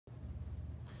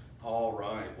All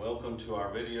right, welcome to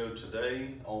our video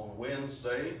today on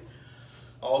Wednesday,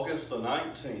 August the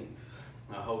 19th.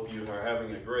 I hope you are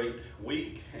having a great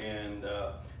week, and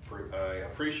I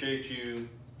appreciate you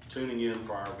tuning in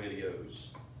for our videos.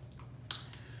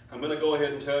 I'm going to go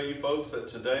ahead and tell you folks that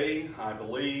today, I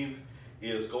believe,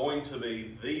 is going to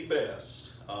be the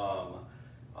best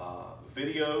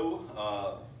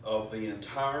video of the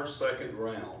entire second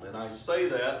round. And I say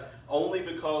that only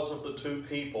because of the two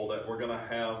people that we're going to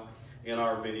have in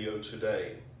our video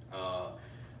today.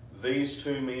 These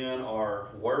two men are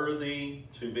worthy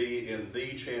to be in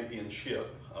the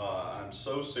championship. I'm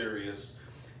so serious.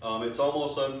 It's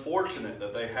almost unfortunate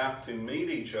that they have to meet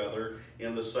each other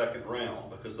in the second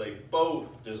round because they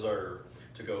both deserve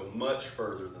to go much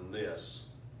further than this.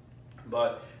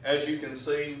 But as you can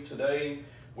see today,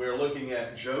 we're looking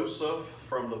at Joseph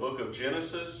from the book of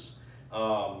Genesis,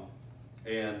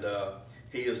 and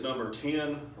he is number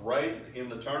 10 ranked in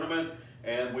the tournament.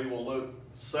 And we will look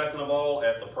second of all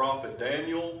at the prophet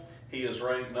Daniel. He is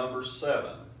ranked number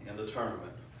 7 in the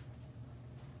tournament.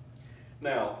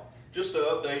 Now, just to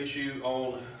update you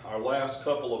on our last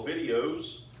couple of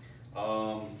videos,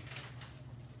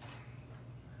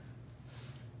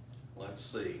 let's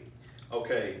see.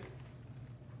 Okay.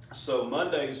 So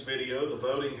Monday's video, the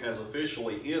voting has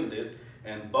officially ended,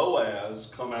 and Boaz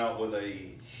come out with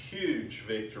a huge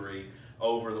victory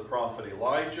over the prophet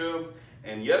Elijah.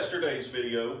 And yesterday's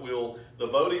video, the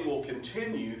voting will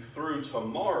continue through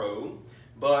tomorrow,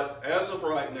 but as of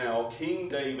right now, King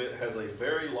David has a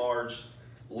very large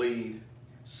lead.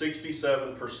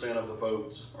 67% of the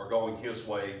votes are going his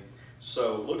way,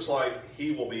 so it looks like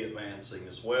he will be advancing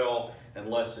as well,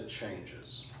 unless it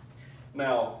changes.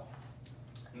 Now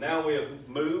we have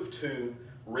moved to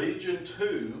Region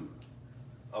 2,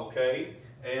 okay?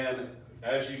 And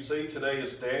as you see, today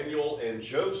is Daniel and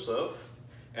Joseph.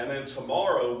 And then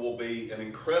tomorrow will be an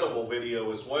incredible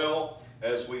video as well,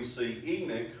 as we see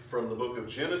Enoch from the book of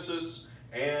Genesis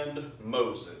and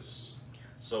Moses.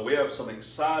 So we have some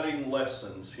exciting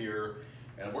lessons here.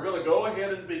 And we're going to go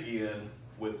ahead and begin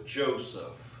with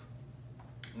Joseph.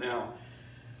 Now,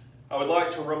 I would like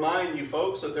to remind you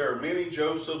folks that there are many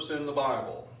Josephs in the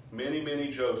Bible. Many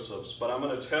Josephs. But I'm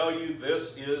going to tell you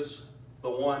this is the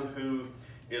one who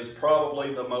is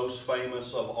probably the most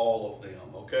famous of all of them,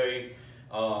 okay?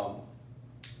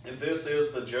 This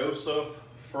is the Joseph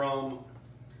from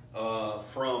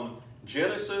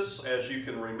Genesis. As you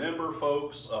can remember,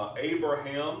 folks,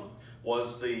 Abraham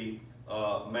was the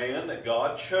man that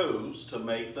God chose to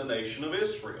make the nation of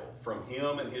Israel, from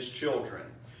him and his children.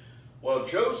 Well,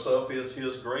 Joseph is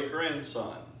his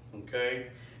great-grandson, okay?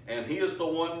 And he is the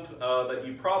one that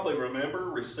you probably remember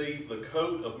received the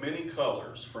coat of many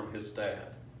colors from his dad.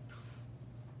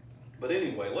 But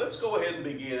anyway, let's go ahead and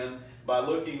begin by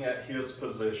looking at his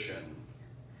position.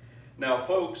 Now,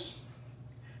 folks,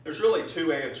 there's really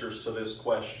two answers to this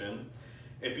question.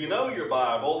 If you know your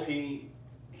Bible,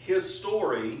 his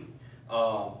story,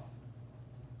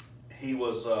 he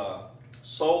was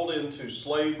sold into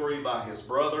slavery by his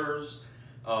brothers.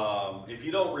 If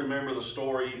you don't remember the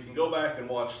story, you can go back and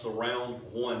watch the round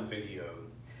 1 video.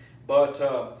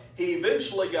 But he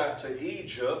eventually got to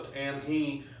Egypt, and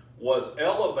he was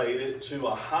elevated to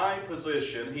a high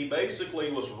position. He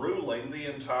basically was ruling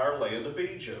the entire land of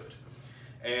Egypt.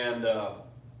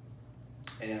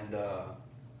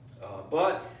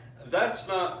 But that's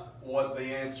not what the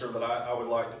answer that I would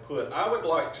like to put. I would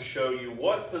like to show you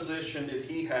what position did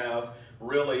he have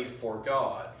really for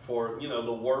God, for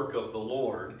the work of the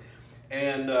Lord.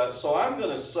 And so I'm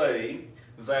going to say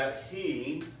that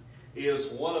he is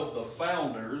one of the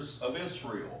founders of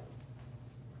Israel.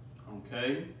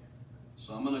 Okay?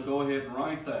 So I'm going to go ahead and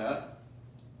write that.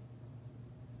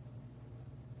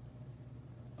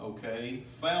 Okay,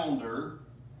 founder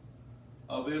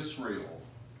of Israel.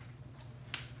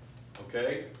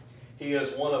 Okay, he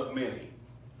is one of many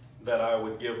that I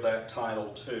would give that title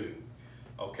to.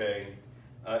 Okay,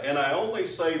 and I only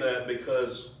say that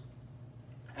because,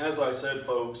 as I said,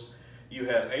 folks, you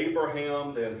had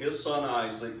Abraham, then his son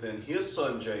Isaac, then his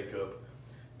son Jacob.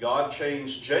 God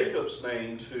changed Jacob's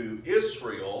name to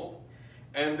Israel.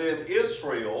 And then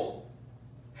Israel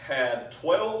had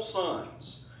 12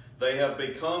 sons. They have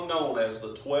become known as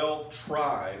the 12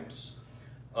 tribes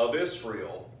of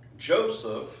Israel.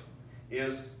 Joseph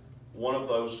is one of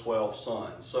those 12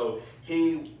 sons. So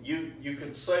you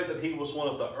could say that he was one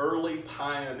of the early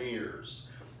pioneers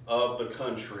of the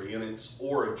country in its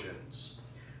origins.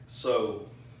 So,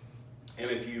 and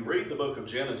if you read the book of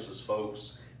Genesis,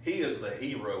 folks, he is the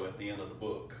hero at the end of the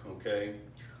book, okay?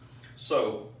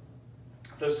 So,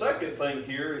 the second thing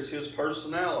here is his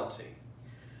personality.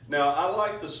 Now, I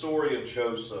like the story of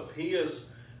Joseph.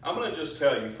 I'm going to just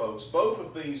tell you folks, both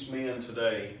of these men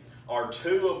today are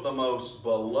two of the most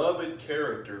beloved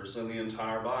characters in the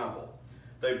entire Bible.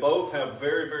 They both have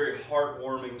very, very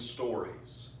heartwarming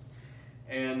stories.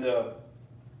 And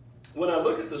when I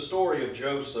look at the story of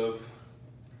Joseph,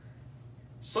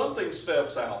 something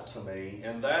steps out to me,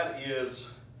 and that is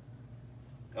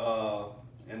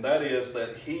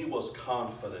that he was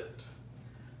confident.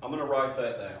 I'm going to write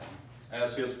that down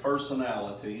as his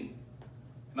personality,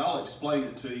 and I'll explain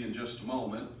it to you in just a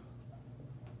moment.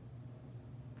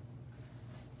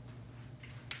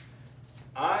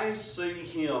 I see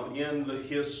him in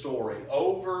his story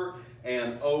over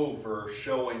and over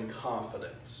showing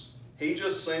confidence. He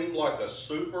just seemed like a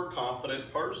super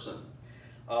confident person.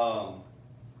 You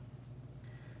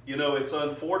know, it's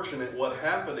unfortunate what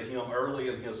happened to him early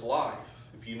in his life.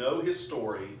 If you know his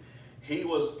story, he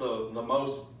was the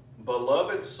most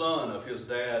beloved son of his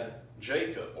dad,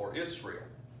 Jacob, or Israel.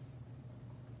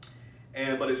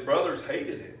 But his brothers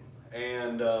hated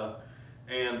him,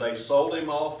 and they sold him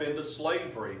off into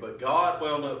slavery. But God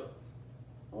wound up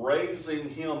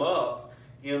raising him up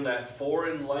in that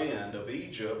foreign land of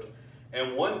Egypt,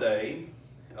 and one day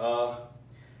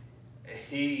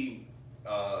he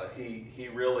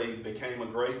really became a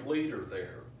great leader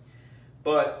there.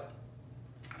 But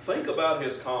think about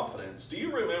his confidence. Do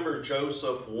you remember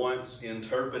Joseph once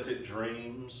interpreted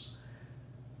dreams?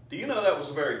 Do you know that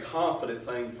was a very confident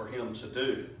thing for him to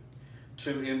do?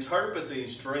 To interpret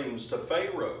these dreams to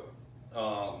Pharaoh.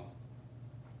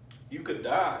 You could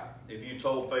die if you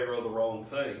told Pharaoh the wrong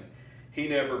thing. He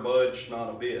never budged,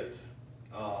 not a bit.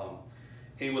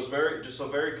 He was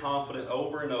very confident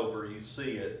over and over. You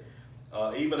see it.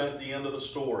 Even at the end of the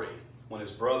story, when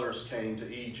his brothers came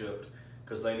to Egypt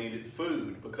because they needed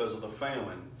food because of the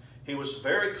famine, he was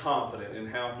very confident in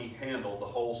how he handled the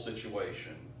whole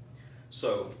situation.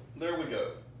 So, there we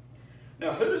go.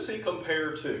 Now, who does he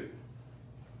compare to?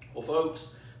 Well,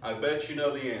 folks, I bet you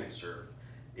know the answer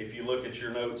if you look at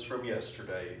your notes from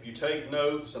yesterday. If you take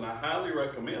notes, and I highly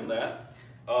recommend that,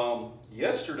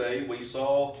 yesterday we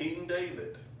saw King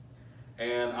David.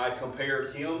 And I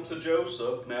compared him to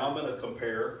Joseph. Now I'm going to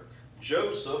compare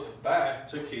Joseph back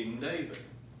to King David.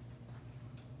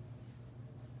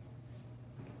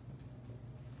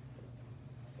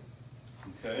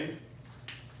 Okay?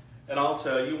 And I'll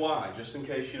tell you why, just in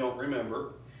case you don't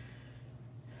remember.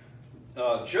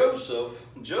 Joseph,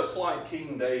 just like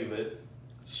King David,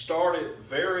 started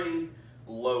very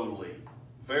lowly,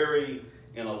 very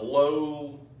in a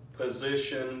low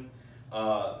position.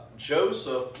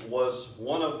 Joseph was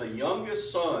one of the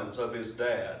youngest sons of his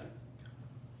dad,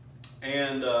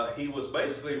 and he was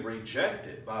basically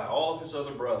rejected by all of his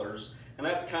other brothers, and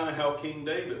that's kind of how King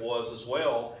David was as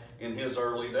well in his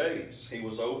early days. He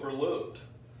was overlooked.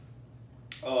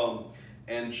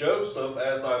 And Joseph,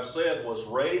 as I've said, was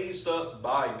raised up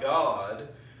by God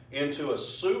into a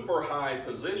super high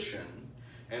position,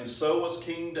 and so was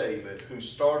King David, who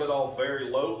started off very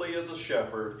lowly as a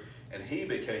shepherd, and he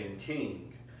became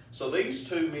king. So these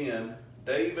two men,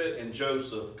 David and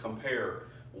Joseph, compare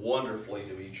wonderfully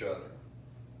to each other.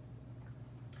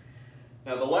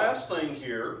 Now the last thing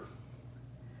here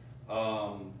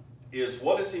is,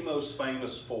 what is he most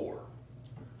famous for?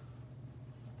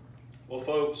 Well,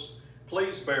 folks,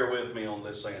 please bear with me on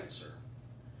this answer.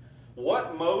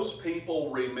 What most people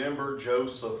remember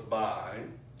Joseph by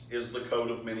is the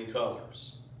coat of many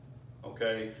colors.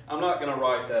 Okay? I'm not going to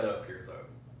write that up here,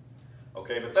 though.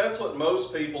 Okay, but that's what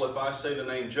most people, if I say the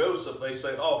name Joseph, they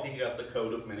say, oh, he got the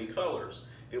coat of many colors.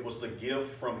 It was the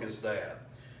gift from his dad.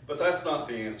 But that's not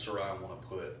the answer I want to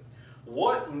put.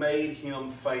 What made him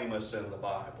famous in the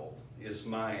Bible is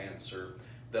my answer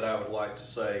that I would like to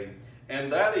say, and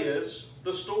that is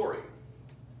the story.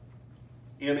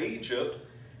 In Egypt,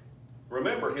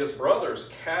 remember, his brothers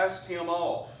cast him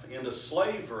off into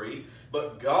slavery,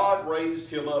 but God raised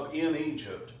him up in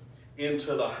Egypt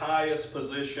into the highest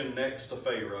position next to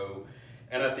Pharaoh.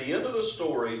 And at the end of the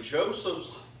story, Joseph's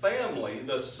family,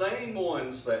 the same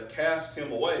ones that cast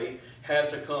him away, had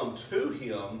to come to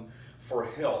him for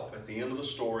help at the end of the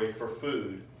story, for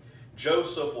food.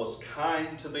 Joseph was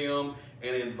kind to them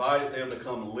and invited them to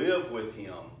come live with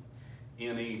him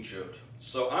in Egypt.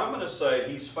 So I'm going to say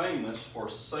he's famous for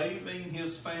saving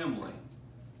his family.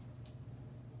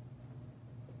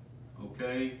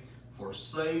 Okay? For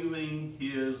saving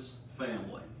his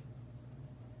family.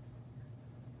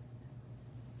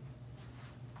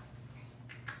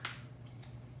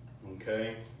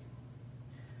 Okay?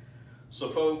 So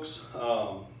folks,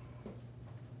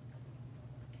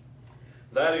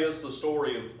 that is the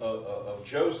story of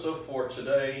Joseph for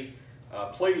today.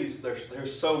 Please,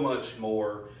 there's so much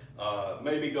more.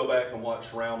 Maybe go back and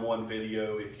watch round one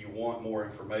video if you want more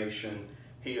information.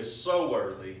 He is so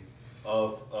worthy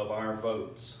of our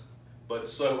votes, but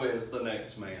so is the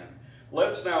next man.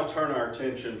 Let's now turn our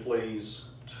attention, please,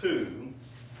 to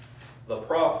the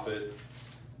prophet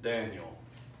Daniel.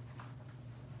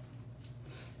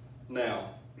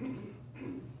 Now,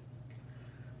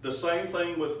 the same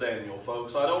thing with Daniel,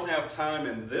 folks. I don't have time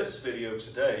in this video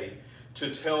today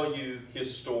to tell you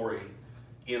his story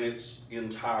in its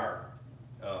entire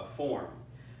form.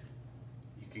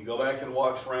 You can go back and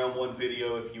watch round one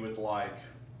video if you would like.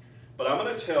 But I'm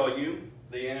going to tell you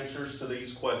the answers to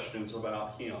these questions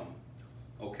about him.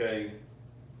 Okay?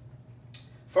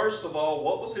 First of all,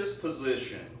 what was his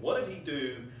position? What did he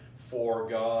do for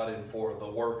God and for the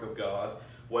work of God?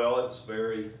 Well, it's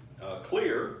very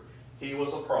clear. He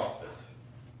was a prophet.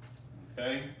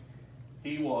 Okay?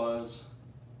 He was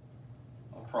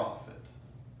a prophet.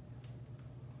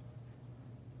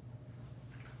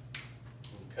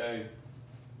 Okay?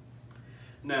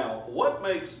 Now, what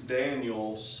makes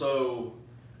Daniel so,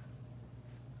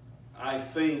 I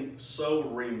think, so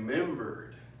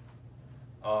remembered?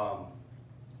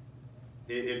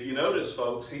 If you notice,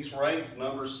 folks, he's ranked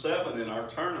number 7 in our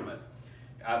tournament.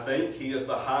 I think he is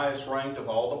the highest ranked of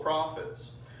all the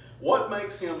prophets. What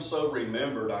makes him so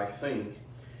remembered, I think,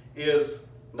 is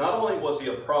not only was he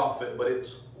a prophet, but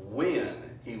it's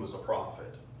when he was a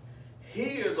prophet. He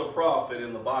is a prophet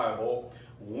in the Bible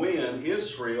when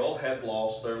Israel had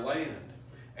lost their land,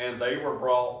 and they were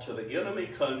brought to the enemy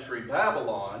country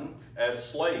Babylon as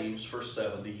slaves for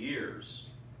 70 years.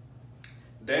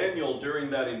 Daniel, during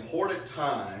that important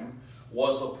time,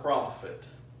 was a prophet.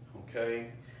 Okay?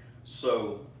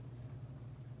 So,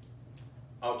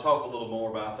 I'll talk a little more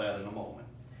about that in a moment.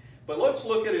 But let's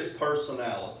look at his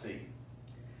personality.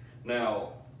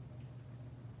 Now,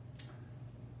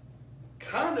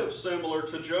 kind of similar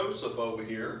to Joseph over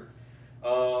here,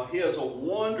 he has a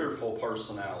wonderful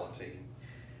personality.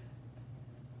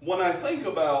 When I think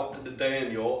about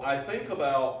Daniel, I think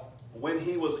about when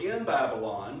he was in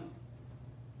Babylon.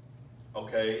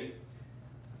 Okay,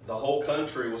 the whole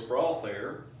country was brought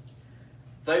there.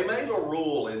 They made a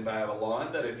rule in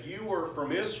Babylon that if you were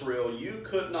from Israel, you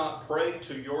could not pray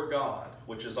to your God,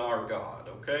 which is our God,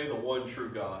 okay, the one true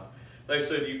God. They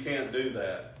said you can't do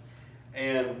that.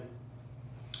 And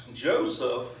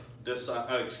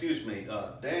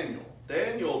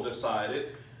Daniel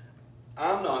decided,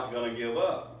 I'm not going to give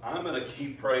up. I'm going to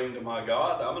keep praying to my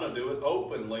God. I'm going to do it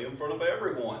openly in front of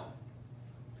everyone.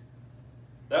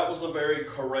 That was a very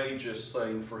courageous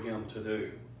thing for him to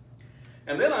do.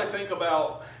 And then I think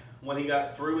about when he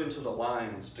got through into the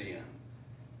lion's den.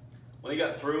 When he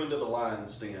got through into the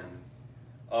lion's den,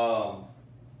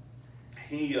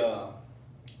 he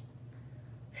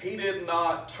did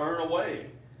not turn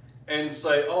away and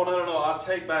say, oh, no, I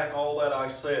take back all that I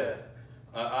said.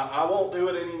 I won't do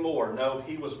it anymore. No,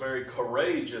 he was very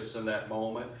courageous in that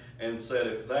moment and said,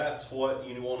 if that's what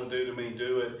you want to do to me,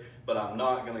 do it, but I'm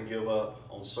not going to give up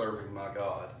on serving my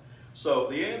God. So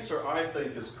the answer, I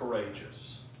think, is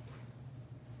courageous.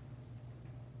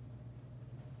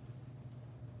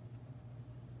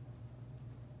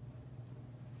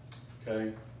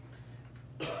 Okay?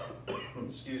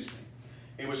 Excuse me.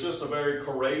 He was just a very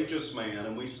courageous man,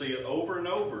 and we see it over and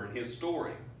over in his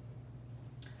story.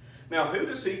 Now, who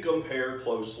does he compare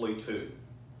closely to?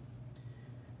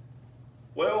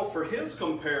 Well, for his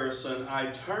comparison,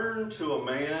 I turn to a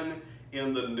man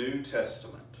in the New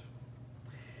Testament.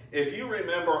 If you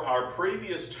remember our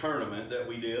previous tournament that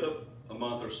we did a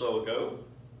month or so ago,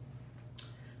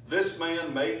 this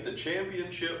man made the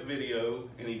championship video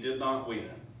and he did not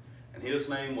win. And his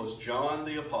name was John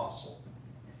the Apostle.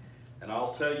 And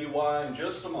I'll tell you why in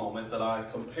just a moment that I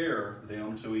compare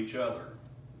them to each other.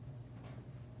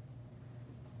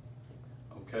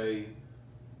 Okay,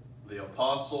 the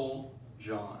Apostle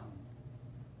John.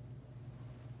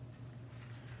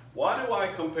 Why do I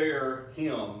compare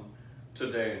him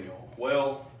to Daniel?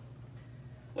 Well,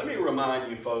 let me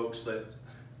remind you folks that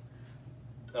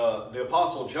the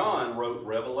Apostle John wrote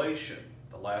Revelation.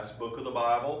 The last book of the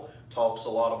Bible talks a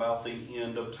lot about the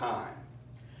end of time.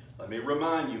 Let me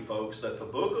remind you folks that the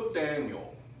book of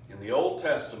Daniel in the Old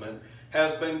Testament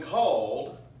has been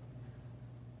called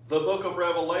the book of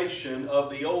Revelation of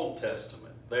the Old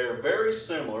Testament. They are very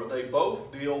similar. They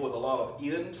both deal with a lot of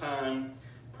end-time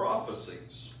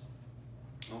prophecies.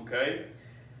 Okay?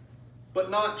 But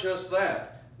not just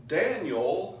that.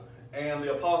 Daniel and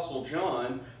the Apostle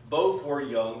John both were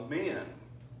young men.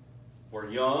 Were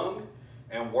young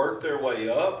and worked their way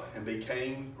up and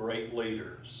became great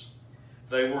leaders.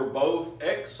 They were both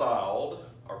exiled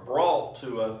or brought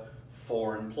to a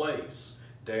foreign place.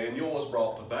 Daniel was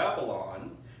brought to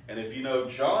Babylon, and if you know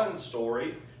John's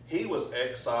story, he was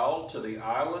exiled to the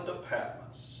island of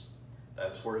Patmos.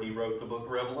 That's where he wrote the book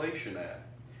of Revelation at.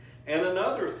 And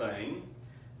another thing,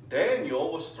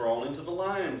 Daniel was thrown into the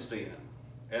lion's den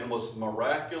and was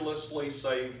miraculously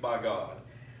saved by God.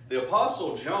 The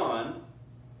Apostle John,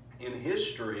 in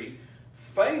history,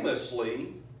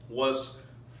 famously was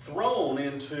thrown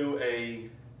into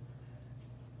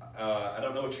I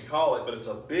don't know what you call it, but it's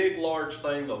a big, large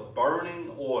thing of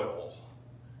burning oil.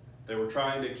 They were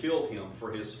trying to kill him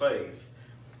for his faith.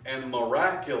 And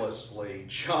miraculously,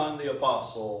 John the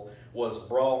Apostle was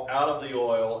brought out of the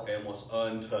oil and was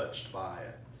untouched by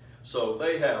it. So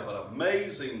they have an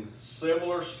amazing,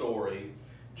 similar story,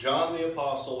 John the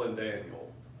Apostle and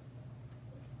Daniel.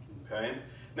 Okay?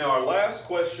 Now our last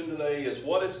question today is,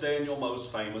 what is Daniel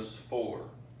most famous for?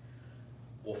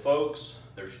 Well, folks,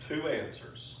 there's two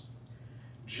answers.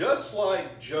 Just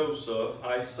like Joseph,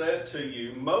 I said to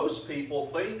you, most people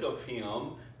think of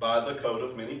him by the coat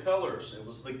of many colors. It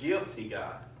was the gift he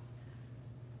got.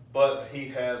 But he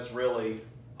has really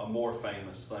a more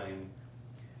famous thing.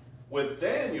 With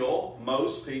Daniel,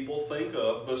 most people think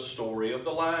of the story of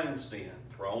the lion's den,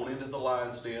 thrown into the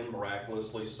lion's den,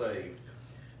 miraculously saved.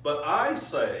 But I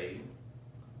say,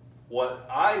 what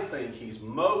I think he's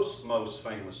most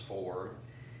famous for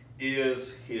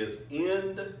is his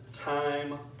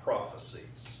end-time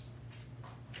prophecies.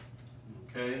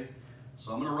 Okay,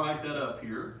 so I'm going to write that up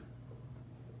here.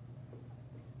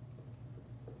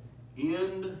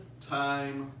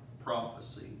 End-time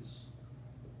prophecies.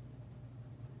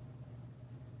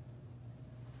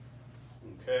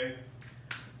 Okay,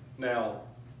 now,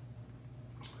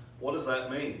 what does that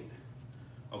mean?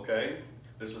 Okay,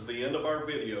 this is the end of our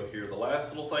video here. The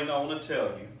last little thing I want to tell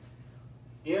you.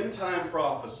 End-time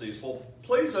prophecies. Well,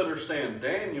 please understand,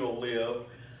 Daniel lived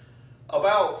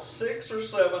about 600 or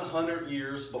 700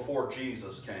 years before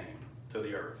Jesus came to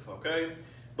the earth, okay?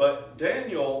 But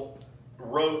Daniel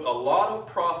wrote a lot of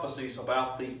prophecies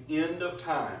about the end of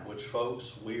time, which,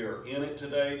 folks, we are in it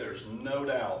today. There's no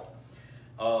doubt.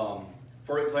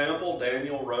 For example,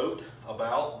 Daniel wrote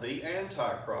about the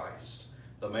Antichrist,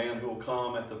 the man who will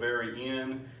come at the very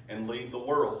end and lead the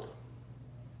world,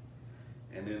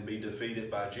 and then be defeated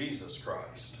by Jesus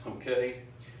Christ, okay?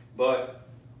 But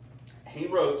he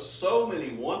wrote so many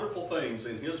wonderful things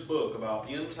in his book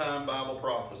about end-time Bible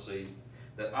prophecy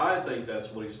that I think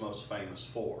that's what he's most famous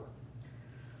for.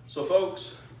 So,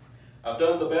 folks, I've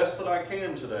done the best that I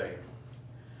can today.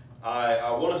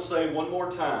 I want to say one more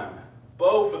time,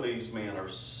 both of these men are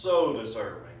so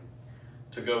deserving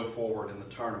to go forward in the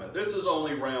tournament. This is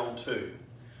only round 2.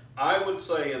 I would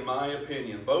say, in my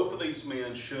opinion, both of these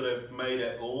men should have made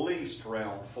at least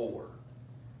round 4.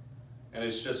 And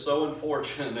it's just so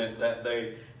unfortunate that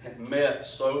they had met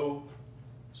so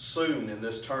soon in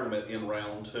this tournament in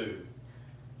round 2.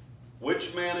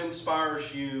 Which man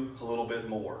inspires you a little bit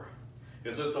more?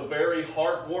 Is it the very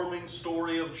heartwarming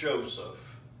story of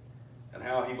Joseph and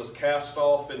how he was cast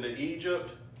off into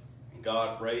Egypt and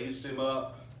God raised him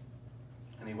up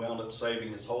and he wound up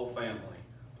saving his whole family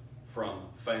from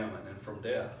famine and from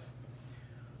death?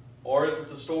 Or is it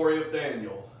the story of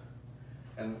Daniel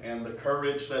and the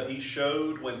courage that he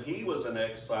showed when he was in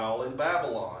exile in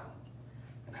Babylon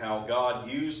and how God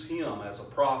used him as a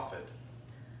prophet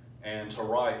and to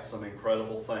write some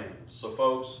incredible things? So,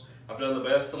 folks, I've done the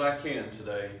best that I can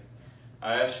today.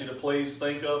 I ask you to please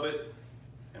think of it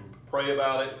and pray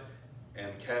about it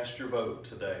and cast your vote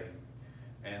today.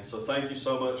 And so thank you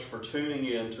so much for tuning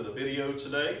in to the video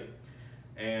today.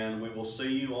 And we will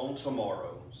see you on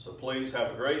tomorrow. So please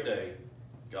have a great day.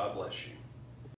 God bless you.